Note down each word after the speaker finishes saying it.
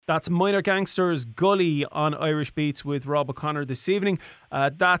That's Minor Gangsters Gully on Irish Beats with Rob O'Connor this evening.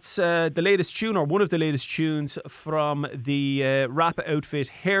 That's the latest tune, or one of the latest tunes from the rap outfit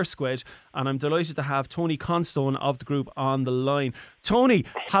Hare Squead, and I'm delighted to have Tony Konstone of the group on the line. Tony,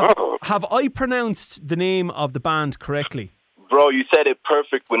 have I pronounced the name of the band correctly? Bro, you said it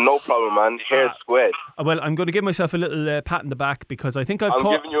perfect with no problem, man. Hare Squead. Well, I'm going to give myself a little pat in the back because I think I'm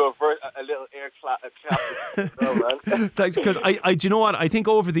giving you a little air clap. Man. Thanks, because do you know what? I think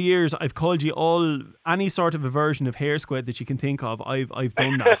over the years I've called you any sort of a version of Hare Squead that you can think of. I've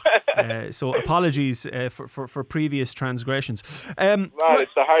done that. So apologies for previous transgressions. Man,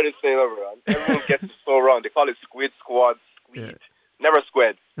 it's the hardest thing ever, man. Everyone gets it so wrong. They call it Squid Squad, Squeed. Yeah. Never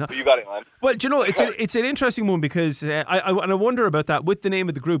Squid. No. You got it, man. Well, do you know, it's an interesting one because I wonder about that with the name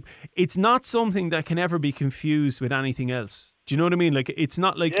of the group. It's not something that can ever be confused with anything else. Do you know what I mean? Like, it's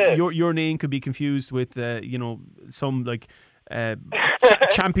not like your name could be confused with some like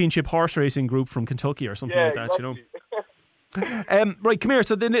championship horse racing group from Kentucky or something like that. Exactly. You know. Right, come here.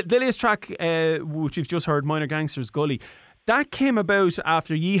 So the latest track, which you've just heard, Minor Gangsters Gully. That came about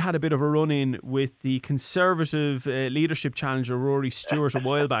after ye had a bit of a run-in with the Conservative leadership challenger Rory Stewart a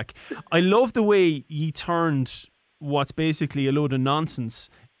while back. I love the way ye turned what's basically a load of nonsense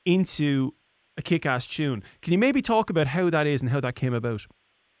into a kick-ass tune. Can you maybe talk about how that is and how that came about?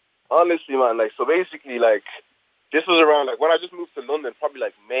 Honestly, man, so basically, this was around, when I just moved to London, probably,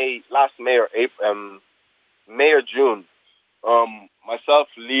 last May or April, May or June. Myself,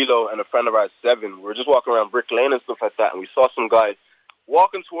 Lilo, and a friend of ours, Seven, we were just walking around Brick Lane and stuff like that, and we saw some guy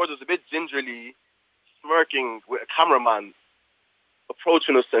walking towards us a bit gingerly, smirking with a cameraman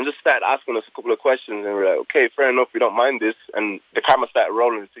approaching us and just started asking us a couple of questions, and we're like, okay, fair enough, we don't mind this, and the camera started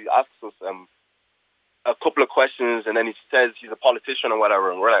rolling, so he asks us a couple of questions, and then he says he's a politician or whatever,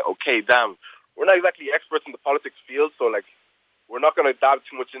 and we're like, okay, damn, we're not exactly experts in the politics field, so we're not going to dive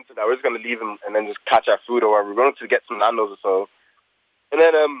too much into that. We're just going to leave him and then just catch our food or whatever. We're going to get some Nando's or so. And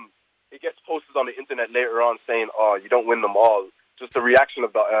then it gets posted on the internet later on saying, oh, you don't win them all. Just the reaction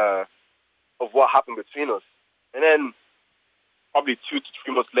of what happened between us. And then probably 2 to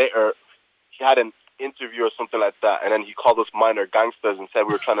 3 months later, he had an interview or something like that. And then he called us minor gangsters and said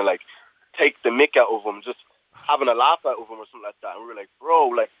we were trying to take the mick out of him, just having a laugh out of him or something like that. And we were like, bro,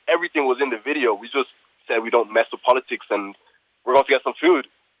 everything was in the video. We just said we don't mess with politics and we're going to get some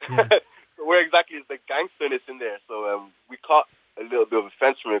food. Yeah. So where exactly is the gangsterness in there? So we caught a little bit of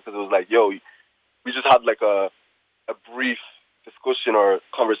offense from it because it was like, yo, we just had a brief discussion or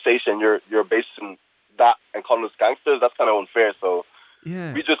conversation. You're basing that and calling us gangsters. That's kind of unfair. So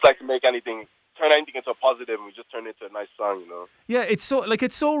we just like to turn anything into a positive, and we just turn it into a nice song, you know. Yeah, it's so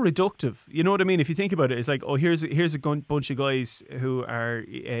reductive. You know what I mean? If you think about it, it's like, oh, here's a bunch of guys who are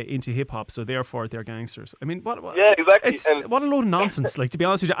into hip hop, so therefore they're gangsters. I mean, what? Yeah, exactly. What a load of nonsense. To be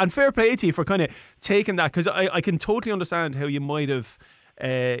honest with you, and fair play to you for kind of taking that, because I can totally understand how you might have,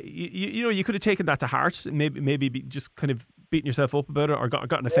 you could have taken that to heart, maybe just kind of beating yourself up about it or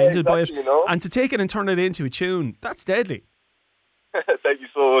gotten offended by it, you know? And to take it and turn it into a tune, that's deadly. Thank you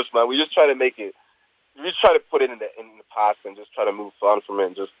so much, man. We just try to put it in the past and just try to move on from it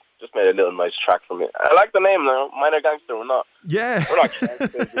and just made a little nice track from it. I like the name, though. Minor Gangster, we're not. Yeah. We're not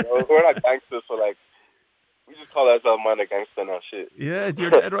gangsters, you know. We're not gangsters, so we just call ourselves Minor Gangster now, shit. Yeah, you're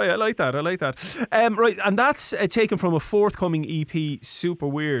dead right. I like that. Right, and that's taken from a forthcoming EP, Super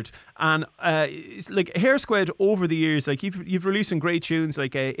Weird. And Hare Squead over the years, you've released some great tunes,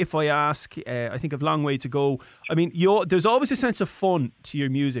 If I Ask, I think of Long Way to Go. I mean, there's always a sense of fun to your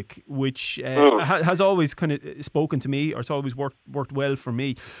music, which has always kind of spoken to me, or it's always worked well for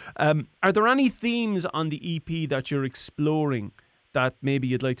me. Are there any themes on the EP that you're exploring that maybe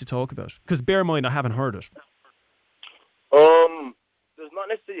you'd like to talk about? Because bear in mind, I haven't heard it. There's not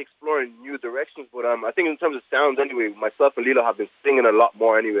necessarily exploring new directions, but I think in terms of sounds anyway, myself and Lilo have been singing a lot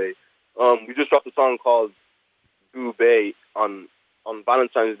more anyway. We just dropped a song called Boo Bay on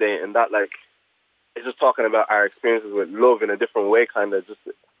Valentine's Day, and that it's just talking about our experiences with love in a different way, kind of just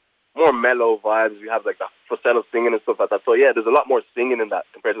more mellow vibes. We have that falsetto singing and stuff like that. So yeah, there's a lot more singing in that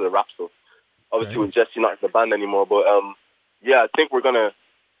compared to the rap stuff. Obviously with Jesse not in the band anymore, but I think we're gonna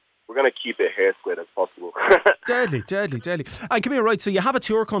keep it Hare Squead as possible. Deadly. And come here, right, so you have a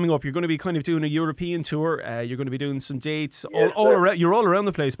tour coming up. You're going to be kind of doing a European tour. You're going to be doing some dates all around. You're all around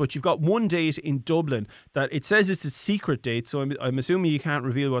the place, but you've got one date in Dublin that it says it's a secret date, so I'm assuming you can't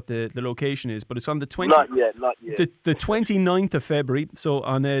reveal what the location is, but it's on the 20th. Not yet. The 29th of February, so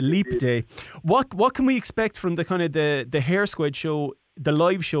on a leap day. What can we expect from the kind of the Hare Squead show, the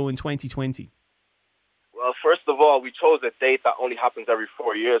live show in 2020? Well, first of all, we chose a date that only happens every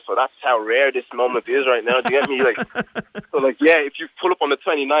 4 years, so that's how rare this moment is right now. Do you get me? Like, so like, yeah, if you pull up on the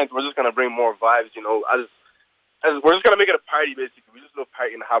 29th, we're just gonna bring more vibes, you know. As we're just gonna make it a party, basically. We just love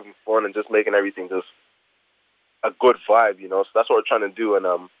partying and having fun and just making everything just a good vibe, you know. So that's what we're trying to do, and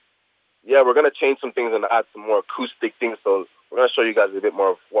yeah, we're gonna change some things and add some more acoustic things. So we're gonna show you guys a bit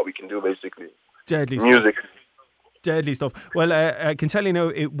more of what we can do, basically. Deadly music. Stuff. Deadly stuff. Well, I can tell you now,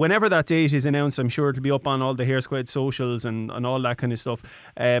 whenever that date is announced, I'm sure it'll be up on all the Hare Squead socials and all that kind of stuff.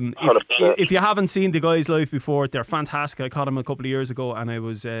 If you haven't seen the guys live before, they're fantastic. I caught them a couple of years ago and I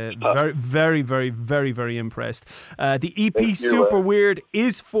was very, very, very, very, very impressed. The EP Super Weird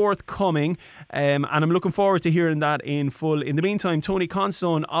is forthcoming, and I'm looking forward to hearing that in full. In the meantime, Tony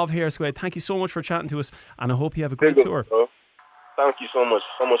Konstone of Hare Squead, thank you so much for chatting to us, and I hope you have a great tour. Bro. Thank you so much.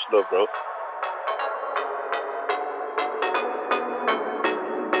 So much love, bro.